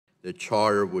that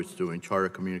Charter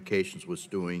Communications was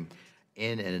doing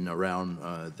in and around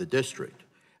the district.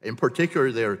 In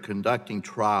particular, they're conducting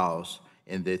trials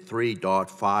in the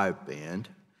 3.5 band,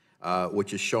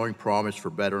 which is showing promise for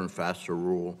better and faster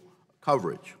rural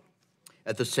coverage.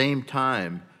 At the same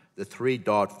time, the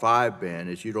 3.5 band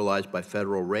is utilized by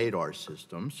federal radar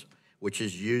systems, which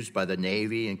is used by the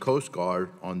Navy and Coast Guard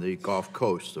on the Gulf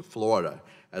Coast of Florida,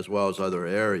 as well as other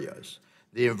areas.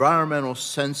 The Environmental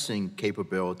Sensing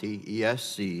Capability,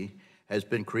 ESC, has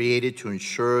been created to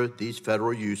ensure these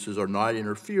federal uses are not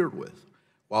interfered with,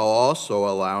 while also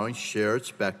allowing shared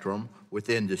spectrum with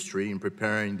industry and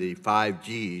preparing the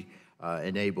 5G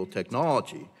enabled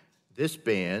technology. This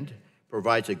band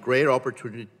provides a great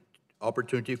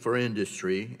opportunity for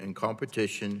industry and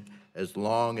competition as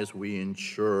long as we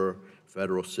ensure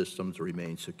federal systems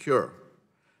remain secure.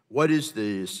 What is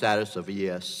the status of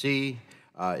ESC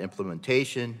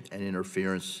implementation and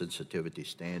interference sensitivity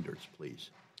standards, please?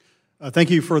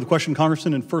 Thank you for the question,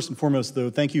 Congressman. And first and foremost,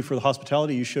 though, thank you for the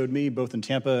hospitality you showed me, both in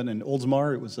Tampa and in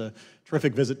Oldsmar. It was a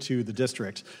terrific visit to the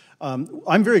district.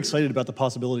 I'm very excited about the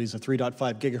possibilities of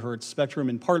 3.5 gigahertz spectrum,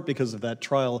 in part because of that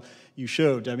trial you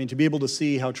showed. I mean, to be able to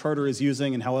see how Charter is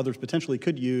using and how others potentially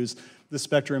could use this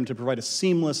spectrum to provide a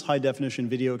seamless high-definition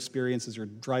video experience as you're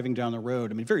driving down the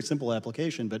road. I mean, very simple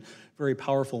application, but very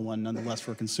powerful one nonetheless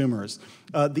for consumers.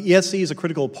 The ESC is a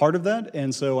critical part of that,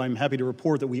 and so I'm happy to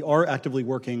report that we are actively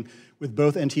working with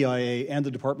both NTIA and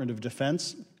the Department of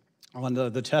Defense on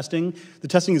the testing. The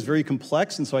testing is very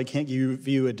complex, and so I can't give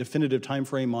you a definitive time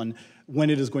frame on when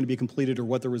it is going to be completed or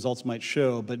what the results might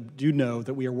show, but do know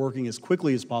that we are working as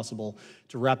quickly as possible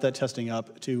to wrap that testing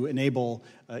up to enable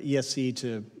ESC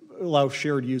to allow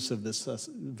shared use of this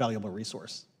valuable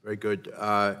resource. Very good.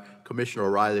 Commissioner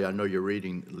O'Reilly, I know you're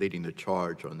leading the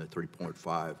charge on the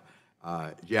 3.5.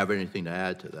 Do you have anything to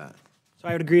add to that? So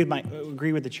I would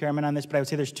agree with the chairman on this, but I would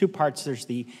say there's two parts. There's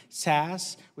the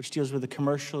SAS, which deals with the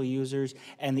commercial users,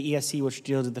 and the ESC, which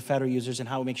deals with the federal users and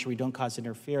how we make sure we don't cause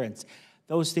interference.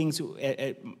 Those things,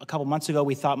 a couple months ago,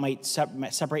 we thought might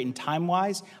separate in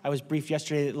time-wise. I was briefed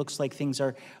yesterday that it looks like things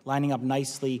are lining up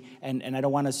nicely, and I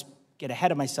don't want to get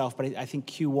ahead of myself, but I think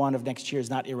Q1 of next year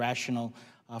is not irrational,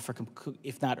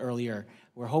 if not earlier.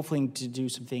 We're hoping to do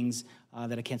some things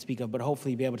that I can't speak of, but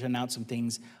hopefully be able to announce some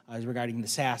things regarding the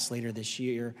SAS later this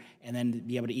year, and then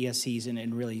be able to ESCs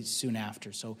and really soon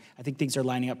after. So I think things are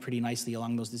lining up pretty nicely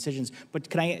along those decisions. But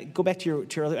can I go back to your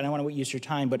earlier, and I want to use your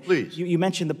time, but please. You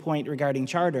mentioned the point regarding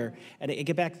Charter, and I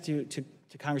get back to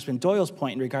Congressman Doyle's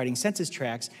point regarding census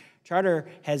tracts. Charter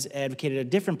has advocated a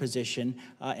different position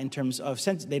in terms of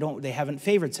they haven't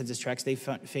favored census tracts, they've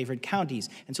favored counties.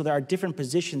 And so there are different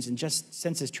positions in just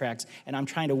census tracts, and I'm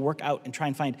trying to work out and try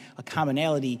and find a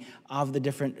commonality of the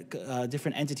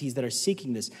different entities that are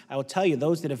seeking this. I will tell you,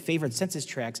 those that have favored census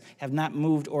tracts have not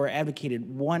moved or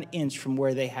advocated 1 inch from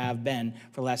where they have been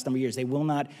for the last number of years. They will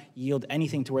not yield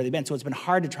anything to where they've been. So it's been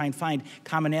hard to try and find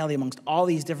commonality amongst all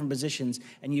these different positions,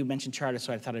 and you mentioned Charter,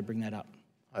 so I thought I'd bring that up.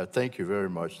 Thank you very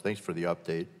much. Thanks for the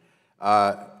update.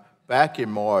 Back in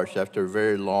March, after a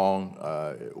very long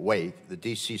wait, the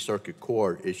D.C. Circuit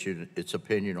Court issued its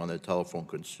opinion on the Telephone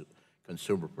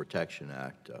Consumer Protection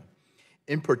Act.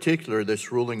 In particular,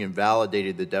 this ruling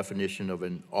invalidated the definition of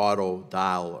an auto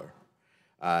dialer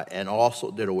and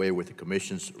also did away with the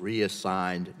Commission's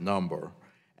reassigned number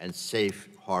and safe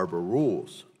harbor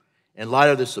rules. In light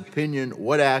of this opinion,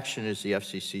 what action is the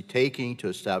FCC taking to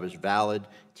establish valid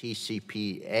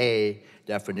TCPA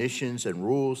definitions and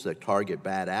rules that target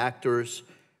bad actors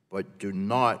but do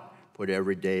not put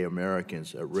everyday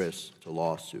Americans at risk to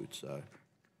lawsuits?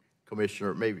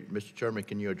 Commissioner, maybe, Mr. Chairman,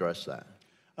 can you address that?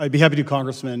 I'd be happy to,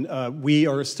 Congressman. We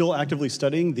are still actively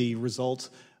studying the result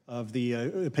of the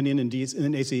opinion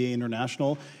in ACA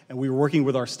International, and we were working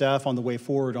with our staff on the way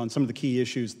forward on some of the key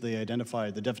issues they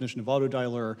identified: the definition of auto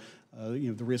dialer,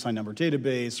 the reassigned number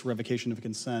database, revocation of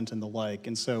consent, and the like.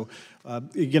 And so,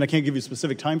 again, I can't give you a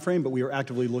specific time frame, but we are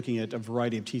actively looking at a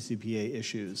variety of TCPA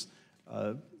issues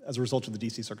as a result of the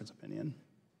D.C. Circuit's opinion.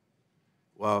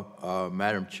 Well,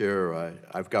 Madam Chair,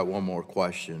 I've got one more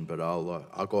question, but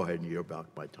I'll go ahead and yield back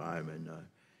my time, and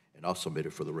I'll submit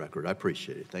it for the record. I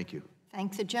appreciate it. Thank you.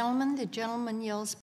 Thank the gentleman. The gentleman yields